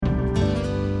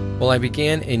Well, I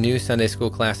began a new Sunday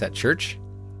school class at church,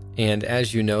 and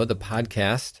as you know, the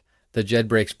podcast, the Jed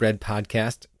Breaks Bread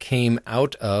podcast, came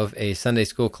out of a Sunday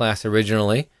school class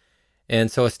originally, and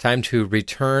so it's time to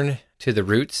return to the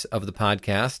roots of the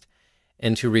podcast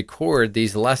and to record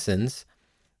these lessons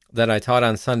that I taught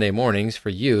on Sunday mornings for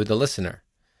you, the listener.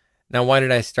 Now, why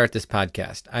did I start this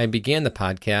podcast? I began the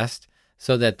podcast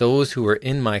so that those who were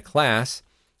in my class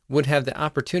would have the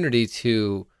opportunity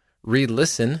to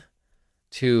re-listen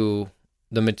to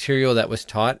the material that was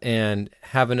taught and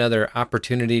have another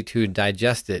opportunity to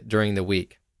digest it during the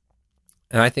week.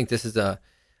 And I think this is a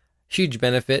huge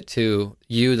benefit to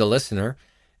you, the listener,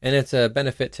 and it's a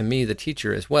benefit to me, the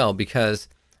teacher, as well, because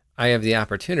I have the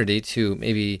opportunity to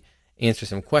maybe answer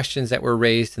some questions that were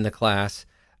raised in the class.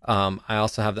 I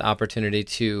also have the opportunity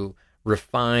to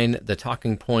refine the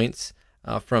talking points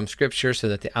from Scripture so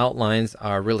that the outlines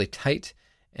are really tight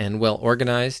and well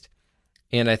organized.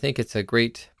 And I think it's a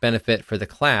great benefit for the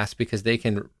class because they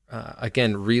can,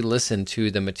 again, re-listen to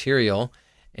the material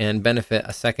and benefit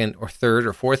a second or third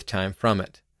or fourth time from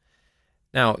it.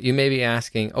 Now, you may be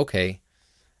asking, okay,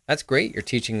 that's great. You're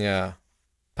teaching a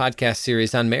podcast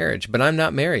series on marriage, but I'm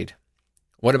not married.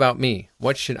 What about me?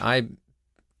 What should I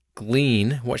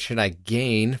glean? What should I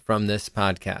gain from this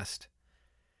podcast?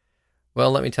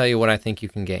 Well, let me tell you what I think you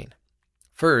can gain.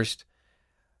 First,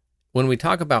 when we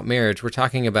talk about marriage, we're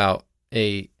talking about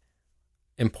a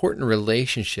important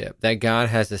relationship that God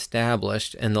has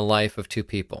established in the life of two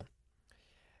people.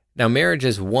 Now, marriage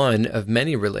is one of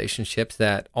many relationships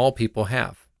that all people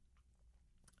have.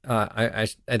 I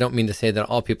don't mean to say that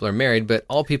all people are married, but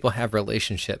all people have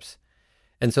relationships.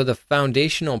 And so the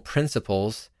foundational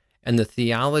principles and the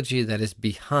theology that is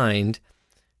behind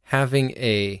having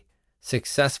a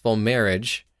successful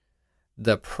marriage,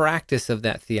 the practice of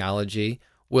that theology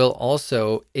will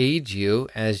also aid you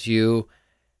as you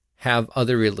have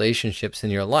other relationships in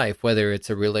your life, whether it's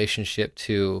a relationship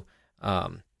to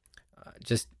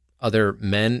just other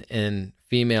men and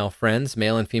female friends,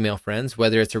 male and female friends,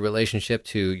 whether it's a relationship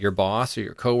to your boss or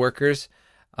your coworkers,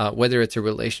 whether it's a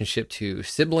relationship to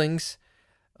siblings,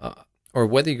 or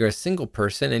whether you're a single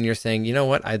person and you're saying, you know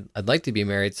what, I'd like to be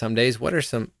married some days. What are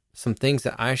some things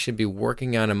that I should be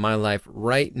working on in my life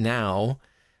right now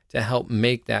to help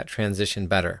make that transition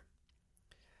better?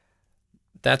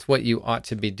 That's what you ought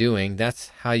to be doing. That's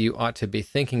how you ought to be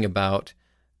thinking about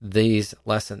these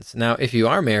lessons. Now, if you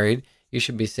are married, you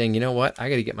should be saying, you know what, I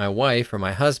got to get my wife or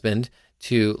my husband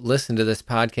to listen to this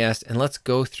podcast and let's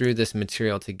go through this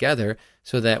material together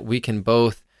so that we can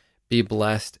both be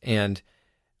blessed and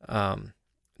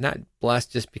not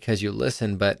blessed just because you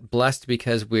listen, but blessed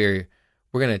because we're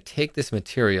going to take this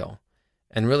material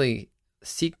and really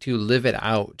seek to live it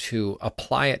out, to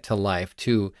apply it to life,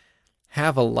 to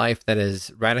have a life that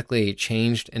is radically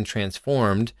changed and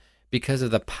transformed because of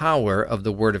the power of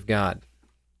the Word of God.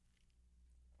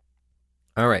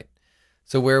 All right,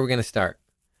 so where are we going to start?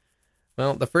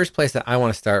 Well, the first place that I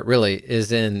want to start really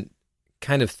is in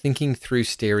kind of thinking through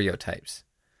stereotypes.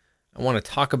 I want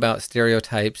to talk about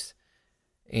stereotypes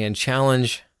and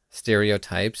challenge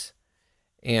stereotypes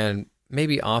and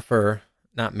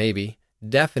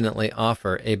definitely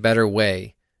offer a better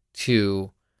way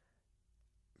to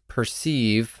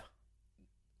perceive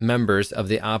members of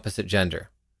the opposite gender.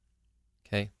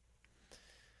 Okay?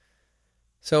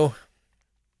 So,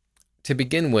 to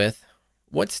begin with,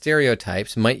 what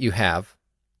stereotypes might you have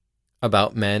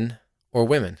about men or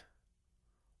women?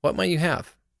 What might you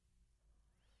have?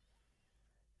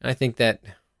 And I think that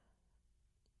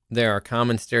there are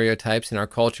common stereotypes in our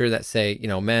culture that say,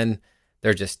 men,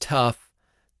 they're just tough.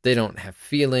 They don't have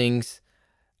feelings.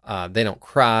 They don't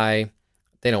cry.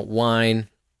 They don't whine.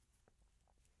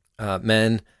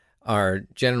 Men are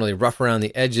generally rough around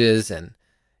the edges and,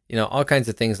 all kinds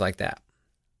of things like that.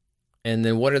 And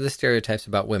then what are the stereotypes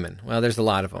about women? Well, there's a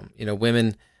lot of them.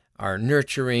 Women are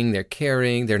nurturing, they're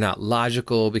caring, they're not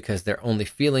logical because they're only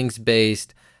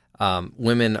feelings-based.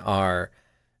 Women are,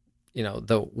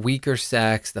 the weaker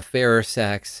sex, the fairer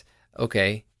sex.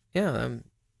 Okay, yeah.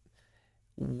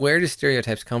 Where do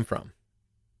stereotypes come from?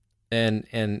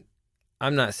 And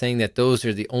I'm not saying that those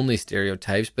are the only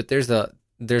stereotypes, but there's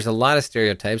a lot of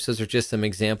stereotypes. Those are just some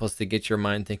examples to get your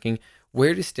mind thinking,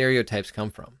 where do stereotypes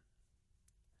come from?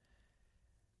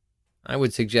 I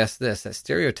would suggest this, that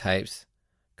stereotypes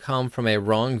come from a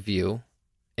wrong view,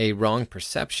 a wrong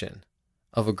perception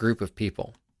of a group of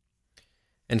people.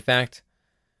 In fact,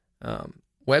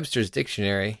 Webster's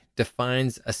dictionary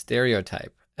defines a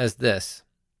stereotype as this: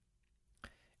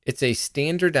 it's a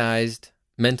standardized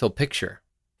mental picture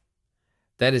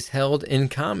that is held in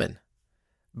common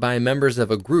by members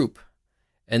of a group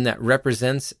and that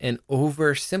represents an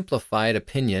oversimplified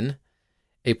opinion,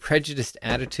 a prejudiced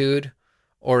attitude,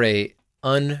 or a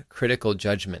uncritical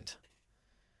judgment.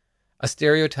 A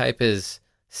stereotype is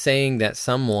saying that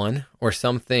someone or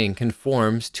something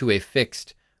conforms to a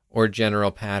fixed or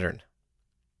general pattern.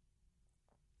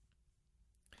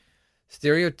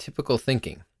 Stereotypical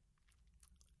thinking,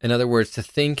 in other words, to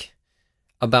think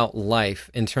about life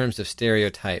in terms of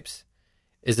stereotypes,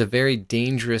 is a very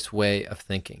dangerous way of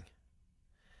thinking.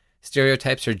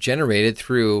 Stereotypes are generated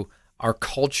through our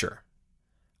culture.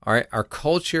 All right, our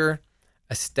culture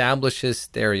establishes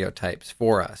stereotypes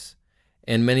for us.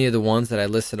 And many of the ones that I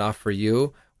listed off for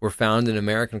you were found in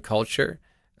American culture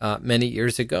many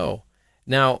years ago.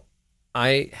 Now,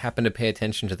 I happen to pay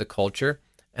attention to the culture,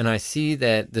 and I see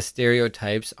that the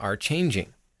stereotypes are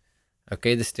changing.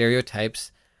 Okay, the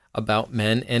stereotypes about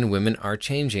men and women are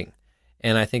changing.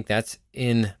 And I think that's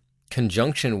in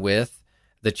conjunction with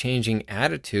the changing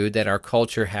attitude that our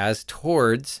culture has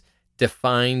towards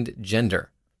defined gender.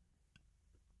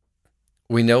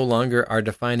 We no longer are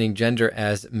defining gender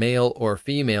as male or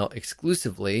female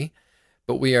exclusively,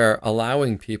 but we are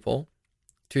allowing people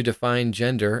to define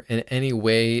gender in any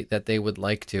way that they would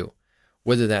like to.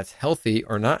 Whether that's healthy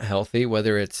or not healthy,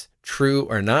 whether it's true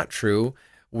or not true,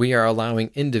 we are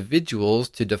allowing individuals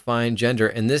to define gender,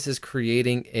 and this is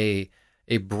creating a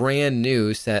brand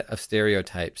new set of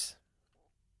stereotypes.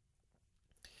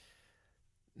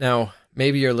 Now,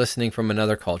 maybe you're listening from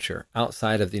another culture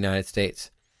outside of the United States.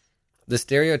 The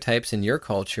stereotypes in your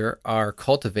culture are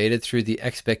cultivated through the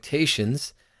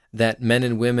expectations that men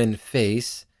and women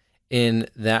face in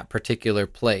that particular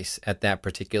place at that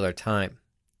particular time.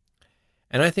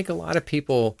 And I think a lot of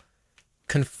people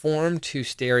conform to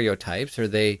stereotypes, or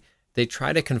they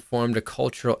try to conform to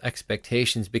cultural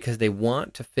expectations because they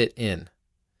want to fit in.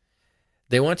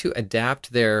 They want to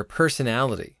adapt their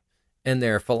personality and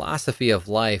their philosophy of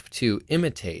life to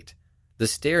imitate the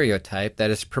stereotype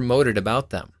that is promoted about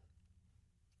them.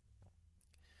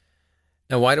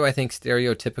 Now, why do I think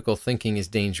stereotypical thinking is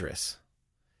dangerous?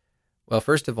 Well,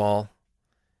 first of all,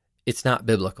 it's not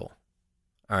biblical.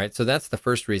 All right, so that's the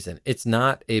first reason. It's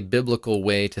not a biblical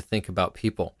way to think about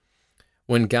people.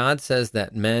 When God says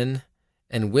that men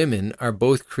and women are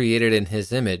both created in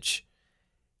His image,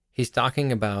 He's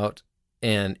talking about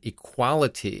an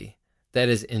equality that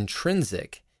is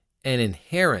intrinsic and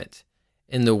inherent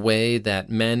in the way that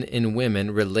men and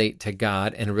women relate to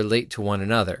God and relate to one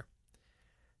another.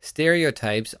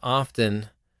 Stereotypes often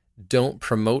don't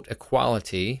promote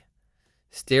equality.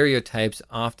 Stereotypes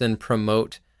often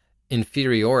promote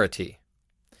inferiority.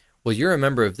 Well, you're a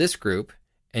member of this group,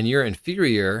 and you're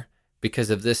inferior because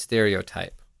of this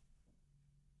stereotype.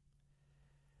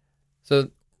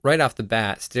 So right off the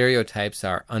bat, stereotypes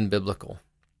are unbiblical.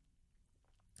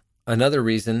 Another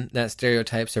reason that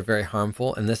stereotypes are very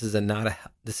harmful, and this is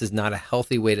not a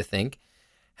healthy way to think,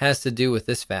 has to do with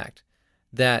this fact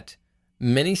that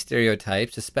many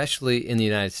stereotypes, especially in the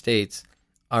United States,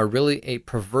 are really a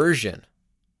perversion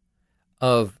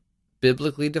of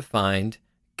biblically defined,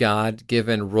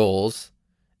 God-given roles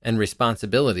and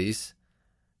responsibilities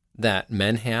that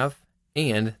men have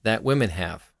and that women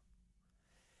have.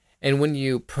 And when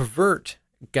you pervert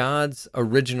God's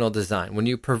original design, when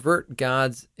you pervert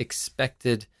God's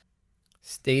expected,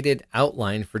 stated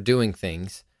outline for doing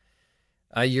things,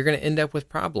 you're going to end up with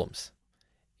problems.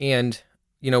 And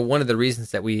one of the reasons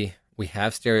that we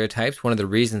have stereotypes, one of the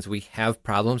reasons we have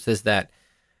problems is that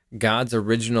God's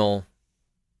original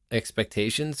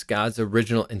expectations, God's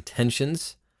original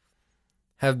intentions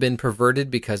have been perverted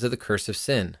because of the curse of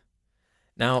sin.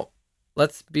 Now,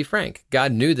 let's be frank.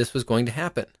 God knew this was going to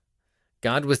happen.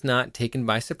 God was not taken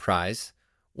by surprise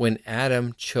when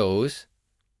Adam chose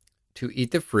to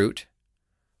eat the fruit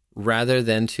rather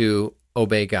than to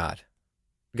obey God.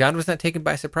 God was not taken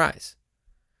by surprise.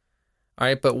 All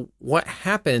right, but what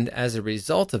happened as a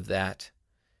result of that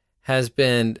has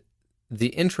been the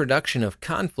introduction of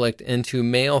conflict into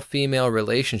male-female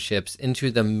relationships, into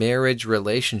the marriage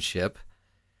relationship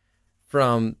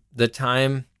from the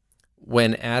time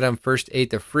when Adam first ate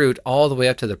the fruit all the way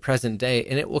up to the present day,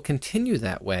 and it will continue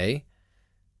that way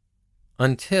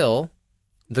until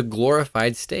the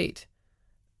glorified state.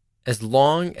 As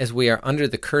long as we are under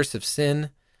the curse of sin,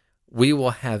 we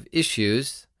will have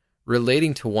issues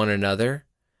relating to one another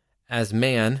as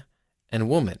man and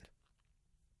woman.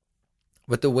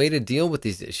 But the way to deal with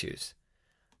these issues,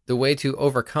 the way to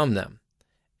overcome them,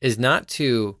 is not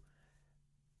to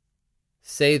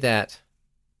say that,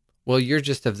 well, you're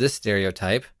just of this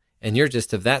stereotype, and you're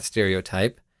just of that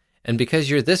stereotype, and because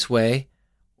you're this way,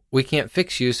 we can't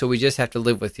fix you, so we just have to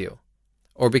live with you.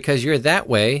 Or because you're that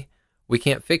way, We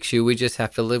can't fix you. We just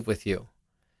have to live with you.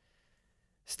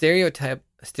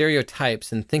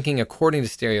 Stereotypes and thinking according to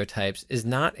stereotypes is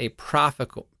not a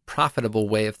profitable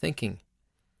way of thinking.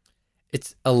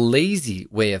 It's a lazy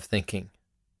way of thinking.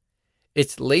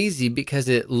 It's lazy because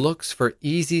it looks for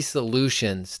easy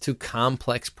solutions to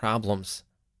complex problems.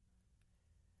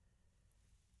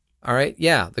 All right,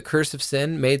 yeah, the curse of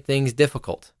sin made things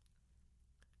difficult.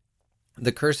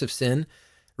 The curse of sin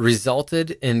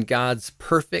resulted in God's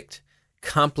perfect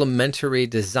complementary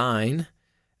design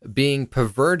being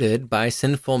perverted by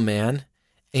sinful man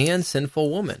and sinful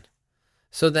woman,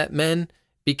 so that men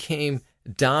became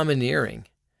domineering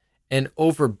and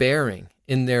overbearing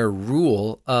in their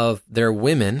rule of their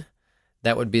women,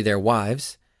 that would be their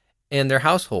wives, and their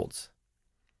households.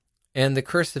 And the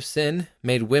curse of sin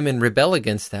made women rebel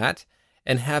against that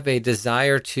and have a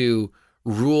desire to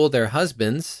rule their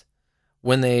husbands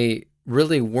when they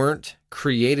really weren't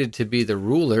created to be the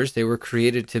rulers. They were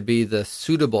created to be the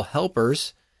suitable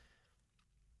helpers.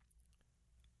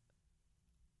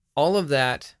 All of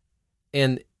that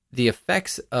and the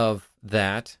effects of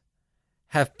that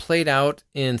have played out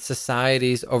in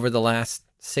societies over the last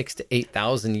 6,000 to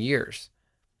 8,000 years.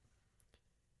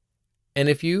 And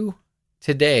if you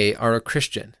today are a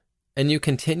Christian and you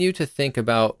continue to think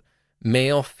about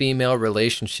male-female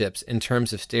relationships in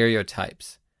terms of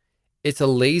stereotypes, it's a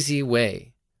lazy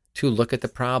way to look at the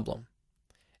problem.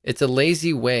 It's a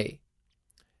lazy way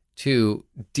to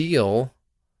deal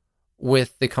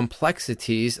with the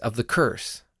complexities of the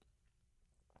curse.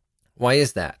 Why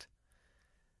is that?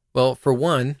 Well, for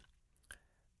one,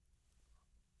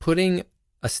 putting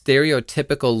a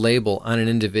stereotypical label on an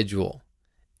individual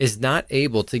is not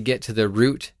able to get to the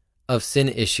root of sin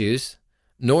issues,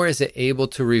 nor is it able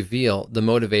to reveal the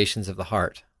motivations of the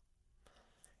heart.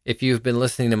 If you've been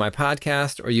listening to my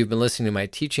podcast or you've been listening to my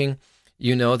teaching,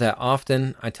 you know that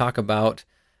often I talk about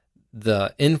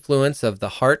the influence of the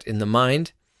heart in the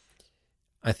mind.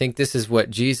 I think this is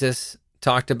what Jesus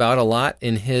talked about a lot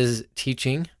in his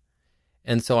teaching.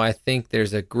 And so I think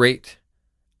there's a great,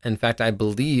 in fact, I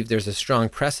believe there's a strong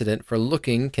precedent for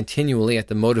looking continually at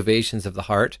the motivations of the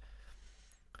heart.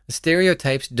 The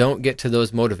stereotypes don't get to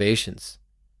those motivations.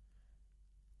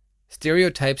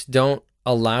 Stereotypes don't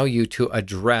allow you to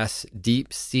address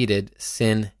deep-seated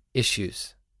sin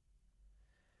issues.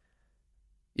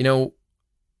 You know,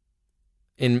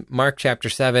 in Mark chapter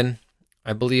 7,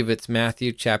 I believe it's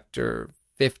Matthew chapter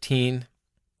 15,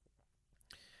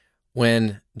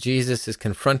 when Jesus is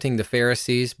confronting the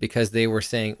Pharisees because they were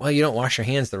saying, well, you don't wash your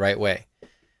hands the right way.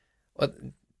 Well,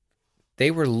 they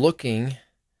were looking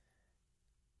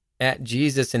at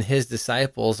Jesus and his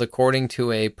disciples according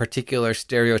to a particular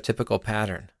stereotypical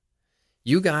pattern.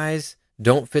 You guys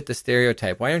don't fit the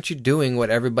stereotype. Why aren't you doing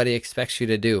what everybody expects you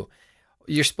to do?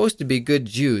 You're supposed to be good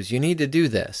Jews. You need to do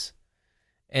this.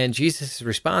 And Jesus'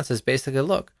 response is basically,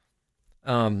 look,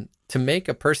 to make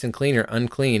a person clean or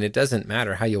unclean, it doesn't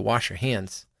matter how you wash your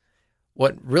hands.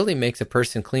 What really makes a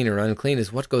person clean or unclean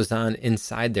is what goes on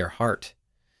inside their heart.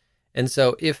 And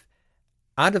so if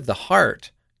out of the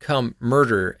heart come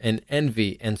murder and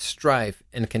envy and strife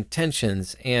and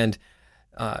contentions and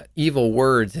evil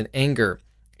words and anger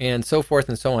and so forth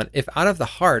and so on, if out of the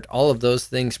heart all of those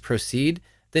things proceed,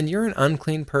 then you're an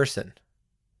unclean person.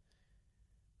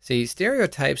 See,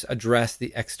 stereotypes address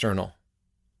the external.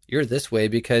 You're this way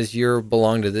because you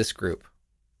belong to this group.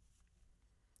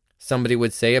 Somebody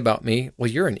would say about me,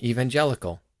 well, you're an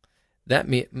evangelical. That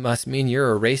must mean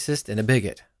you're a racist and a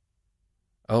bigot.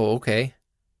 Oh, okay.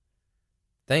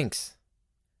 Thanks.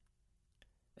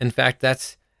 In fact,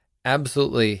 that's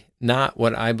absolutely not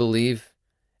what I believe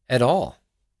at all.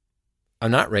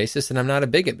 I'm not racist and I'm not a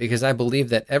bigot because I believe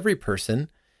that every person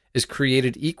is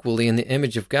created equally in the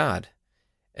image of God.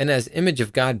 And as image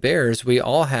of God bearers, we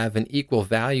all have an equal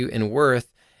value and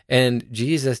worth, and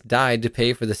Jesus died to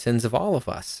pay for the sins of all of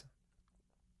us.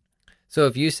 So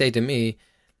if you say to me,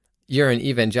 you're an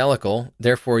evangelical,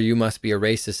 therefore you must be a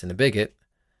racist and a bigot,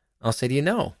 I'll say to you,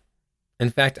 no. In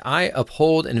fact, I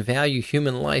uphold and value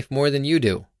human life more than you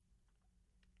do.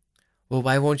 Well,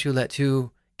 why won't you let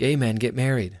two gay men get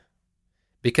married?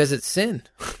 Because it's sin.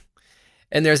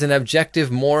 And there's an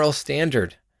objective moral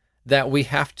standard that we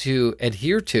have to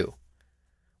adhere to.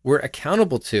 We're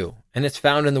accountable to, and it's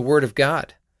found in the Word of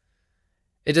God.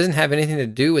 It doesn't have anything to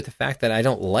do with the fact that I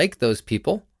don't like those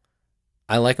people.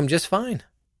 I like them just fine.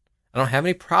 I don't have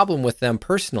any problem with them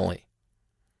personally.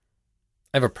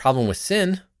 I have a problem with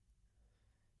sin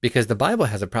because the Bible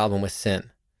has a problem with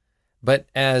sin. But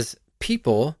as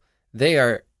people, they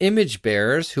are image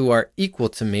bearers who are equal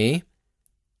to me,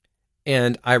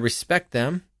 and I respect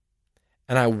them,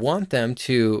 and I want them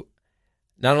to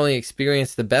not only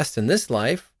experience the best in this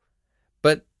life,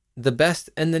 but the best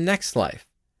in the next life.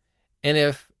 And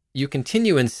if you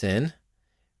continue in sin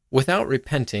without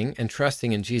repenting and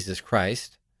trusting in Jesus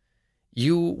Christ,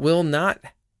 you will not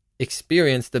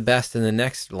experience the best in the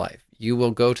next life. You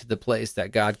will go to the place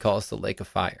that God calls the lake of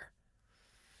fire.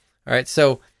 All right,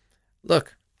 so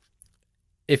look,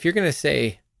 if you're going to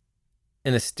say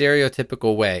in a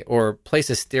stereotypical way or place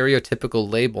a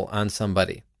stereotypical label on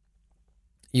somebody,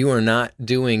 you are not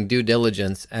doing due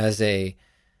diligence as a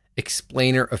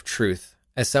explainer of truth,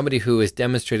 as somebody who is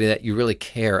demonstrating that you really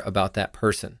care about that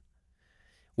person.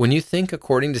 When you think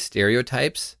according to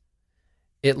stereotypes,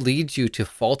 it leads you to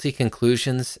faulty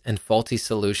conclusions and faulty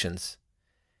solutions.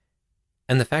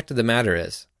 And the fact of the matter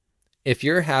is, if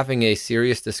you're having a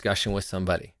serious discussion with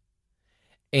somebody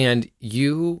and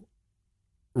you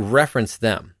reference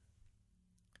them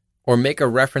or make a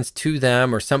reference to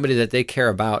them or somebody that they care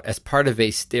about as part of a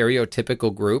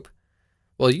stereotypical group,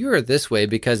 well, you are this way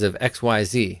because of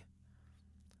XYZ.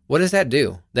 What does that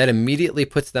do? That immediately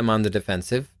puts them on the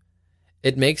defensive.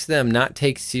 It makes them not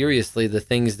take seriously the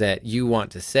things that you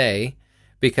want to say,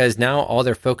 because now all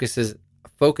their focus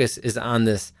is on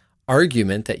this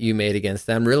argument that you made against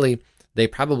them. Really, they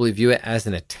probably view it as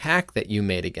an attack that you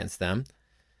made against them.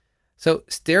 So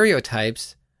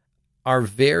stereotypes are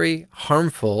very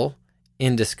harmful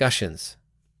in discussions.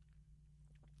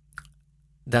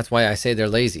 That's why I say they're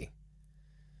lazy.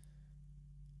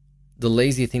 The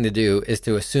lazy thing to do is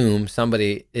to assume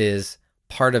somebody is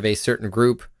part of a certain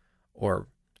group or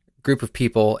group of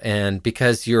people, and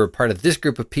because you're part of this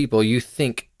group of people, you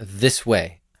think this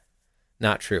way.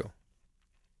 Not true.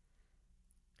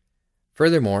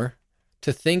 Furthermore,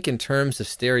 to think in terms of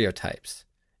stereotypes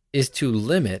is to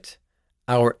limit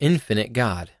our infinite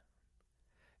God.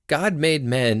 God made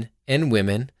men and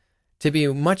women to be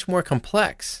much more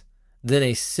complex than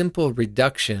a simple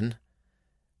reduction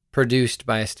produced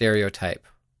by a stereotype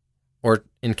or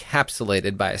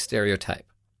encapsulated by a stereotype.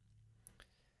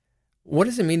 What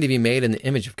does it mean to be made in the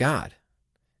image of God?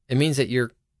 It means that you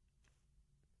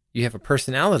have a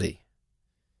personality,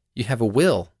 you have a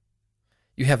will,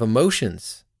 you have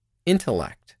emotions,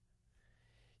 intellect.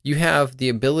 You have the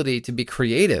ability to be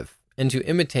creative and to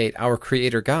imitate our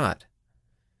Creator God.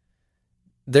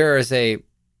 There is a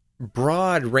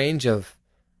broad range of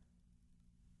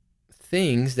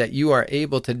things that you are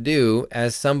able to do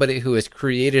as somebody who is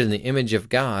created in the image of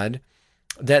God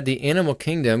that the animal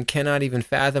kingdom cannot even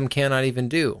fathom, cannot even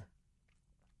do.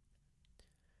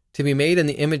 To be made in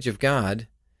the image of God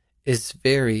is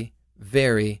very,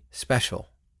 very special.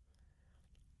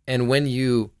 And when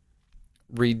you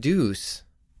reduce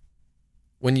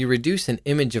an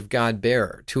image of God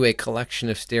bearer to a collection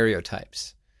of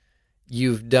stereotypes,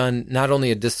 you've done not only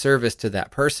a disservice to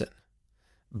that person,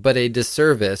 but a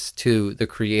disservice to the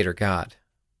Creator God.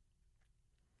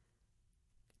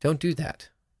 Don't do that.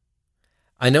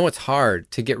 I know it's hard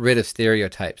to get rid of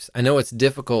stereotypes. I know it's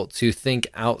difficult to think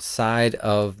outside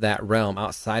of that realm,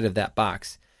 outside of that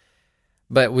box,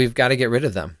 but we've got to get rid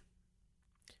of them.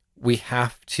 We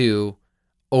have to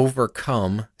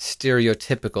overcome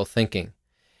stereotypical thinking.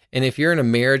 And if you're in a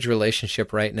marriage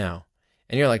relationship right now,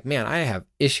 and you're like, man, I have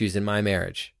issues in my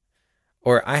marriage,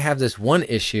 or I have this one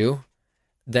issue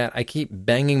that I keep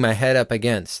banging my head up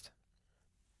against.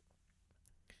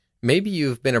 Maybe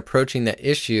you've been approaching that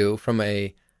issue from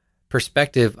a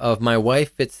perspective of my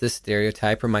wife fits this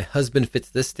stereotype or my husband fits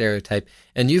this stereotype,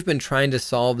 and you've been trying to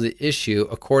solve the issue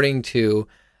according to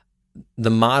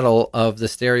the model of the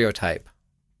stereotype.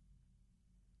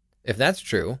 If that's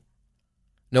true,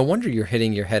 no wonder you're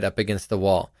hitting your head up against the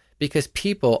wall, because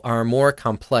people are more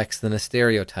complex than a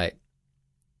stereotype.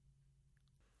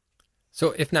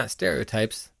 So if not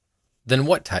stereotypes, then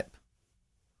what type?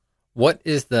 What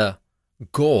is the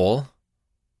goal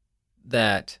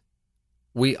that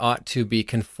we ought to be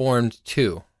conformed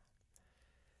to?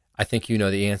 I think you know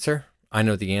the answer. I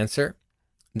know the answer.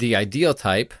 The ideal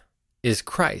type is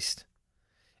Christ.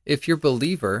 If you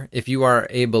are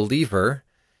a believer,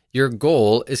 your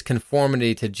goal is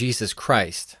conformity to Jesus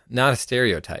Christ, not a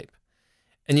stereotype.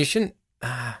 And you shouldn't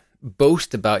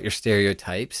boast about your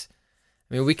stereotypes.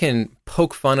 I mean, we can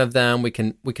poke fun of them, we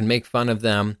can make fun of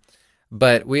them,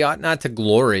 but we ought not to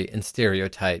glory in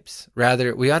stereotypes.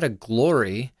 Rather, we ought to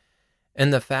glory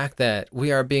in the fact that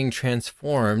we are being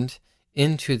transformed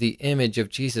into the image of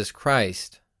Jesus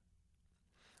Christ.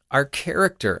 Our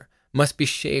character must be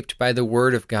shaped by the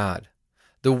Word of God.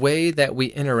 The way that we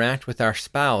interact with our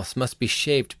spouse must be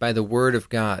shaped by the Word of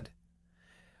God.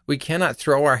 We cannot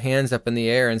throw our hands up in the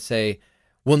air and say,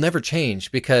 we'll never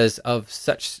change because of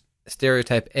such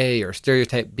stereotype A or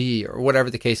stereotype B or whatever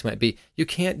the case might be. You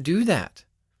can't do that.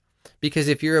 Because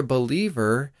if you're a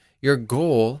believer, your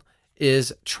goal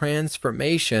is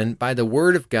transformation by the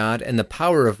Word of God and the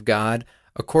power of God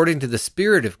according to the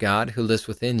Spirit of God who lives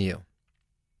within you.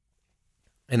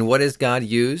 And what has God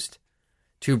used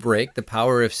to break the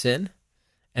power of sin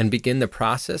and begin the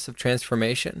process of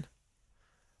transformation?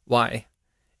 Why?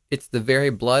 It's the very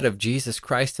blood of Jesus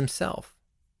Christ himself.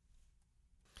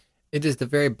 It is the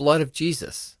very blood of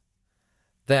Jesus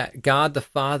that God the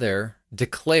Father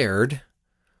declared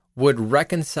would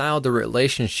reconcile the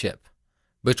relationship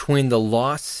between the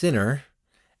lost sinner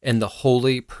and the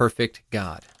holy, perfect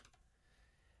God.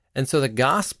 And so the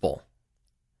gospel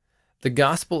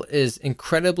is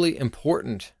incredibly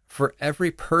important for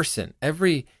every person,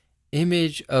 every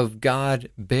image of God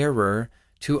bearer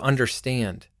to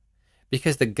understand,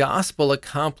 because the gospel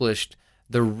accomplished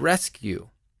the rescue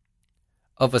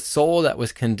of a soul that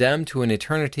was condemned to an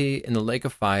eternity in the lake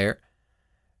of fire.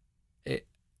 It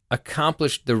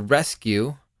accomplished the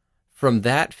rescue from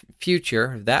that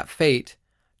future, that fate,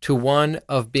 to one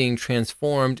of being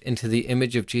transformed into the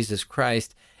image of Jesus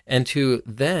Christ, and to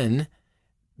then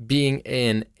being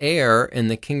an heir in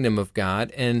the kingdom of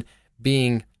God and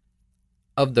being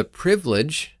of the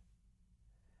privilege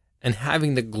and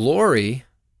having the glory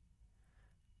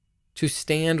to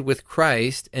stand with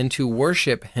Christ and to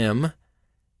worship him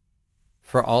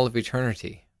for all of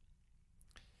eternity.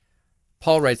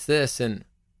 Paul writes this in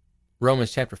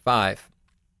Romans chapter 5.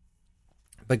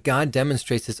 But God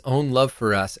demonstrates his own love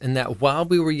for us in that while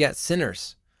we were yet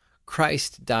sinners,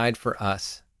 Christ died for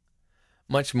us.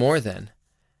 Much more then,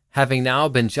 having now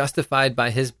been justified by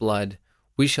his blood,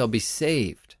 we shall be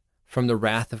saved from the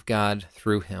wrath of God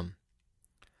through him.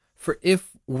 For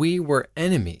if we were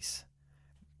enemies,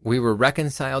 we were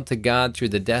reconciled to God through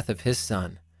the death of his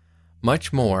Son.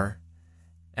 Much more,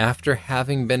 after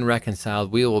having been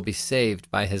reconciled, we will be saved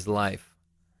by his life.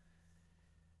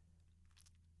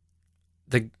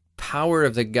 The power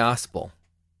of the gospel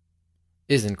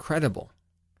is incredible,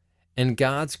 and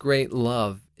God's great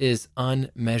love is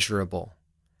unmeasurable.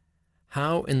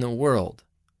 How in the world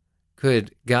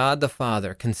could God the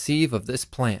Father conceive of this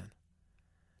plan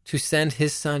to send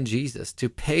his Son Jesus to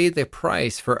pay the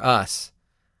price for us,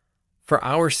 for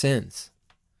our sins,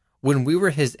 when we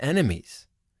were his enemies,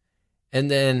 and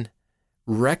then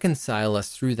reconcile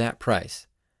us through that price?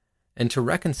 And to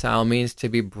reconcile means to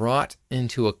be brought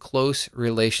into a close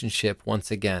relationship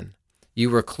once again. You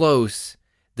were close,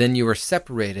 then you were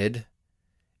separated,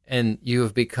 and you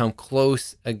have become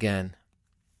close again.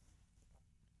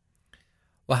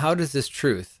 Well, how does this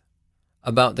truth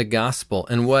about the gospel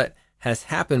and what has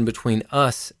happened between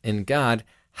us and God,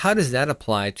 how does that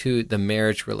apply to the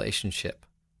marriage relationship?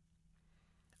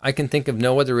 I can think of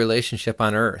no other relationship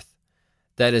on earth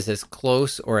that is as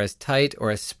close or as tight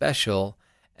or as special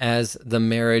as the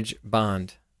marriage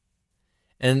bond.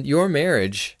 And your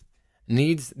marriage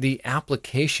needs the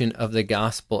application of the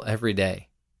gospel every day.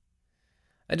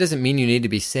 That doesn't mean you need to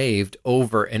be saved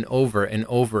over and over and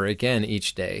over again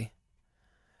each day.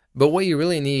 But what you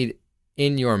really need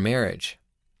in your marriage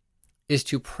is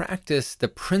to practice the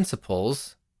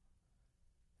principles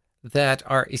that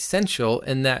are essential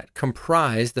and that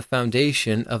comprise the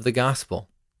foundation of the gospel.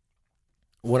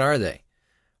 What are they?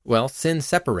 Well, sin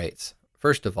separates.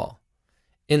 First of all,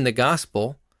 in the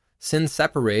gospel, sin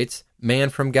separates man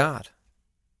from God.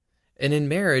 And in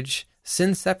marriage,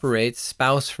 sin separates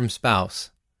spouse from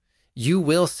spouse. You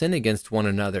will sin against one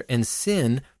another, and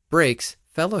sin breaks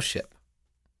fellowship.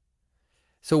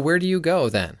 So where do you go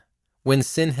then when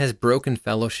sin has broken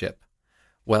fellowship?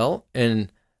 Well, in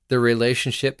the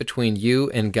relationship between you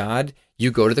and God,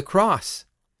 you go to the cross.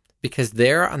 Because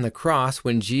there on the cross,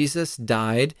 when Jesus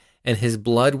died and his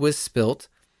blood was spilt,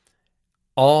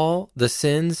 all the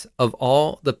sins of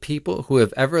all the people who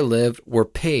have ever lived were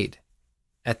paid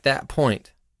at that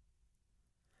point.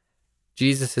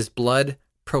 Jesus' blood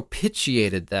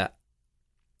propitiated that.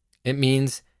 It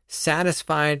means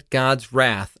satisfied God's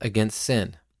wrath against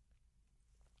sin.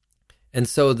 And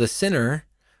so the sinner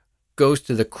goes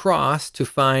to the cross to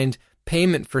find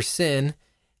payment for sin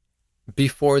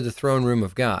before the throne room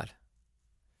of God.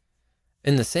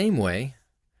 In the same way,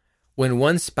 when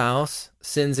one spouse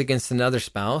sins against another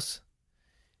spouse,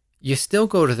 you still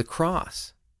go to the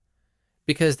cross,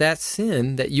 because that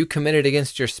sin that you committed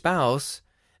against your spouse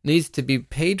needs to be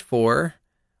paid for,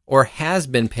 or has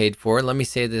been paid for. Let me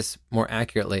say this more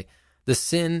accurately. The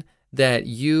sin that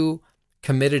you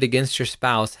committed against your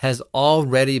spouse has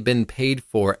already been paid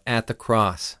for at the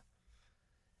cross.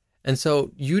 And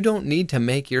so you don't need to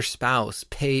make your spouse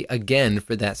pay again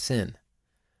for that sin.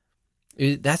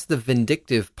 That's the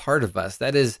vindictive part of us.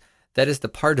 That is That is the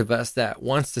part of us that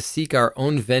wants to seek our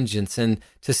own vengeance and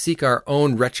to seek our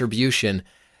own retribution.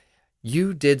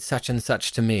 You did such and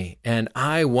such to me, and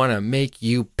I want to make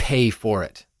you pay for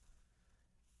it.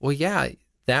 Well, yeah,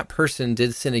 that person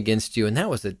did sin against you, and that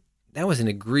was an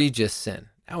egregious sin.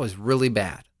 That was really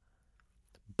bad.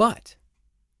 But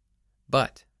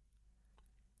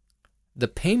the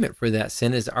payment for that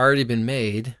sin has already been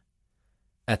made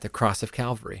at the cross of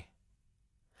Calvary.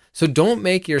 So don't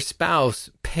make your spouse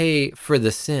pay for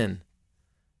the sin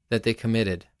that they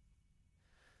committed.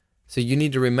 So you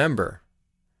need to remember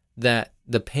that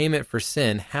the payment for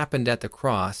sin happened at the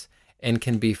cross and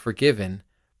can be forgiven,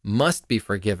 must be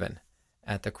forgiven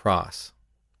at the cross.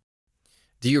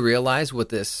 Do you realize what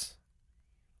this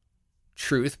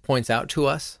truth points out to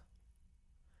us?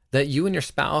 That you and your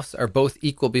spouse are both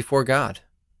equal before God.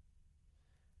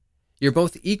 You're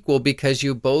both equal because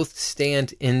you both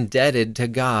stand indebted to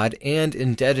God and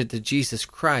indebted to Jesus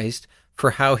Christ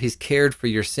for how he's cared for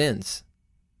your sins.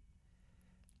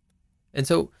 And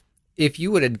so if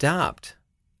you would adopt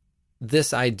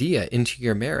this idea into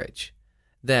your marriage,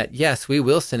 that yes, we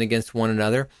will sin against one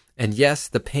another, and yes,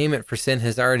 the payment for sin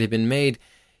has already been made,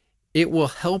 it will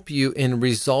help you in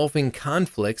resolving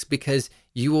conflicts because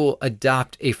you will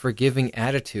adopt a forgiving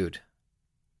attitude.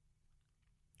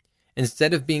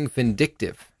 Instead of being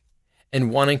vindictive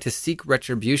and wanting to seek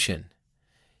retribution,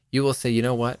 you will say, you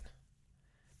know what?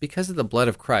 Because of the blood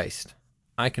of Christ,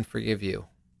 I can forgive you.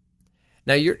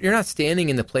 Now, you're not standing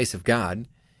in the place of God.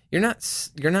 You're not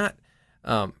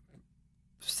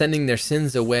sending their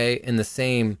sins away in the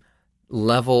same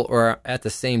level or at the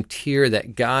same tier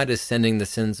that God is sending the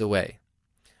sins away.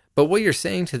 But what you're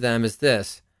saying to them is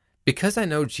this: because I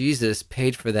know Jesus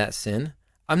paid for that sin,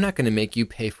 I'm not going to make you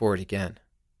pay for it again.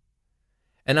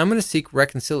 And I'm going to seek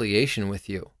reconciliation with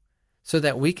you so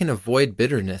that we can avoid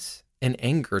bitterness and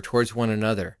anger towards one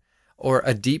another, or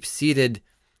a deep-seated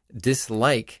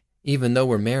dislike even though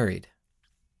we're married.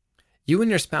 You and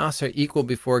your spouse are equal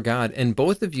before God, and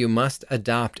both of you must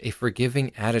adopt a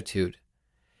forgiving attitude.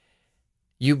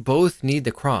 You both need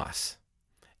the cross.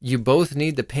 You both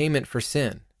need the payment for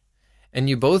sin. And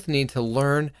you both need to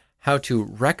learn how to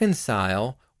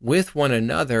reconcile with one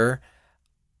another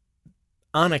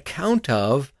on account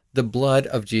of the blood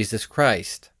of Jesus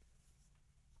Christ.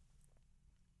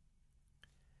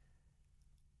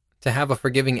 To have a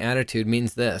forgiving attitude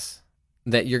means this: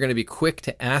 that you're going to be quick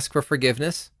to ask for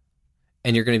forgiveness,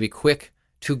 and you're going to be quick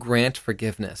to grant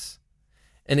forgiveness.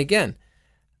 And again,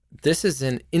 this is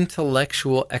an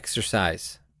intellectual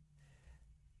exercise.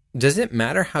 Does it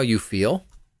matter how you feel?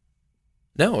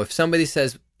 No. If somebody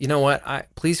says, you know what,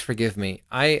 please forgive me.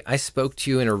 I spoke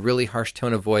to you in a really harsh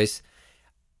tone of voice.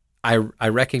 I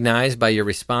recognize by your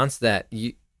response that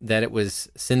it was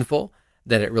sinful,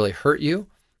 that it really hurt you.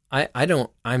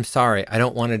 I'm sorry. I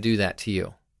don't want to do that to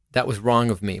you. That was wrong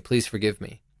of me. Please forgive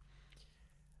me.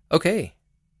 Okay.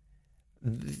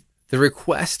 The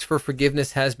request for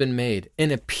forgiveness has been made.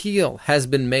 An appeal has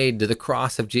been made to the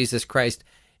cross of Jesus Christ.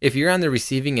 If you're on the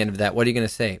receiving end of that, what are you going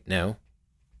to say? No,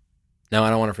 I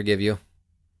don't want to forgive you.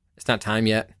 It's not time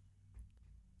yet.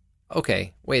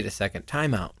 Okay, wait a second.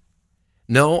 Time out.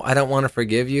 No, I don't want to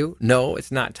forgive you. No,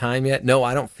 it's not time yet. No,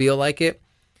 I don't feel like it.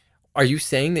 Are you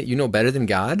saying that you know better than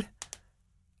God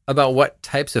about what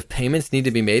types of payments need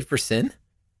to be made for sin?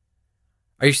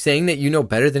 Are you saying that you know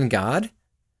better than God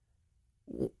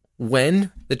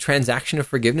when the transaction of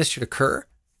forgiveness should occur?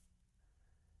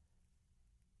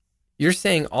 You're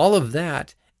saying all of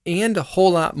that and a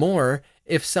whole lot more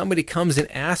if somebody comes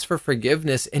and asks for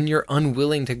forgiveness and you're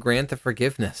unwilling to grant the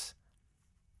forgiveness.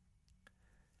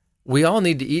 We all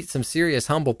need to eat some serious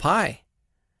humble pie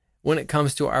when it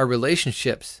comes to our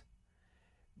relationships,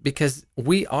 because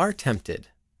we are tempted.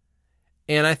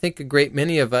 And I think a great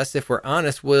many of us, if we're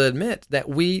honest, will admit that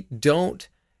we don't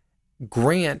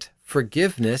grant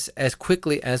forgiveness as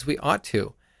quickly as we ought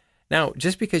to. Now,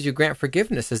 just because you grant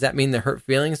forgiveness, does that mean the hurt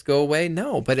feelings go away?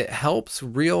 No, but it helps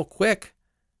real quick.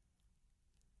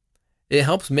 It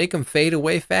helps make them fade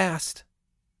away fast.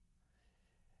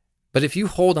 But if you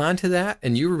hold on to that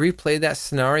and you replay that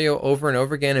scenario over and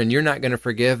over again, and you're not going to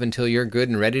forgive until you're good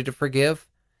and ready to forgive,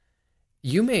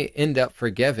 you may end up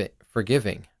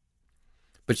forgiving.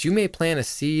 But you may plant a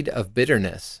seed of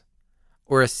bitterness,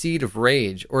 or a seed of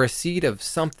rage, or a seed of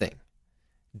something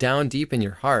down deep in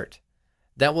your heart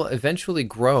that will eventually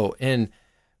grow and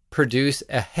produce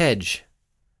a hedge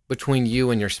between you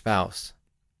and your spouse.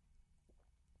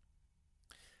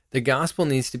 The gospel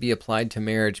needs to be applied to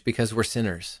marriage because we're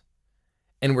sinners.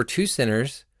 And we're two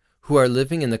sinners who are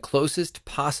living in the closest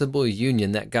possible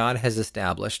union that God has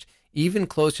established, even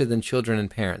closer than children and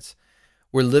parents.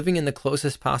 We're living in the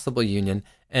closest possible union,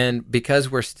 and because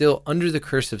we're still under the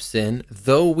curse of sin,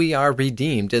 though we are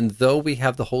redeemed and though we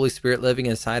have the Holy Spirit living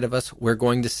inside of us, we're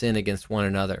going to sin against one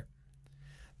another.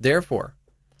 Therefore,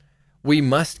 we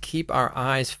must keep our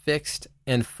eyes fixed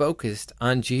and focused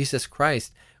on Jesus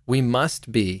Christ. We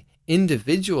must be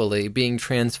individually being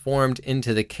transformed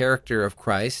into the character of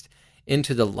Christ,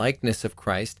 into the likeness of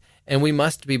Christ, and we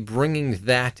must be bringing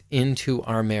that into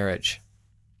our marriage.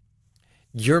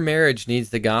 Your marriage needs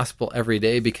the gospel every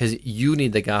day because you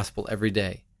need the gospel every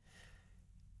day.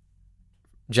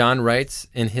 John writes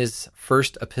in his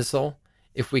first epistle,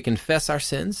 if we confess our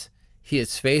sins, he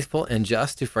is faithful and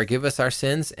just to forgive us our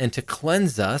sins and to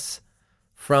cleanse us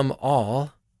from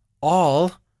all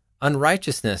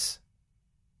unrighteousness.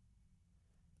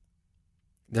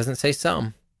 It doesn't say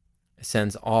some, it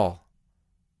says all.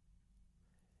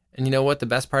 And you know what the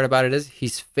best part about it is?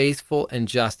 He's faithful and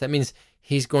just. That means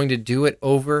he's going to do it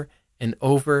over and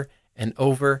over and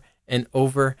over and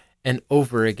over and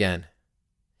over again.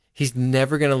 He's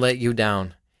never going to let you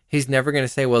down. He's never going to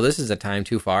say, well, this is a time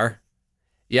too far.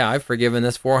 Yeah, I've forgiven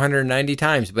this 490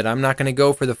 times, but I'm not going to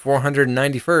go for the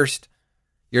 491st.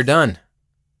 You're done.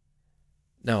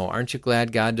 No, aren't you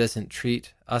glad God doesn't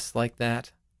treat us like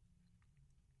that?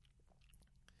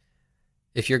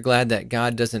 If you're glad that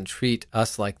God doesn't treat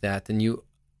us like that, then you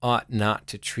ought not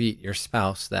to treat your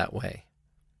spouse that way.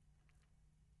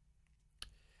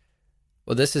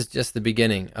 Well, this is just the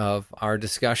beginning of our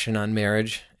discussion on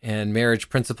marriage and marriage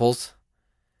principles.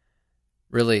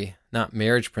 Really, not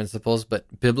marriage principles,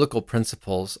 but biblical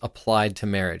principles applied to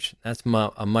marriage. That's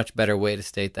a much better way to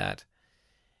state that.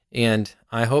 And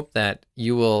I hope that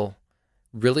you will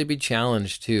really be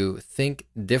challenged to think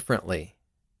differently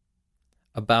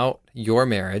about your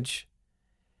marriage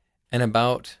and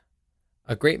about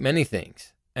a great many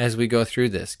things as we go through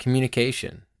this: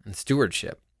 communication and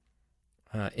stewardship,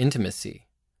 intimacy,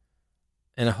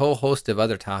 and a whole host of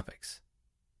other topics.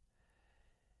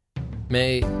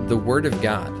 May the Word of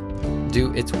God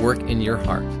do its work in your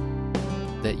heart,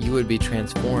 that you would be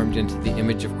transformed into the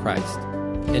image of Christ.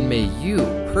 And may you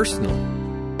personally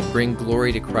bring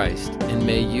glory to Christ, and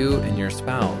may you and your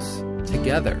spouse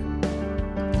together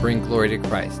bring glory to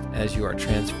Christ as you are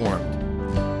transformed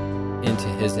into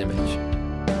His image.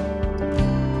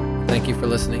 Thank you for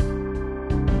listening,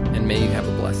 and may you have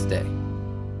a blessed day.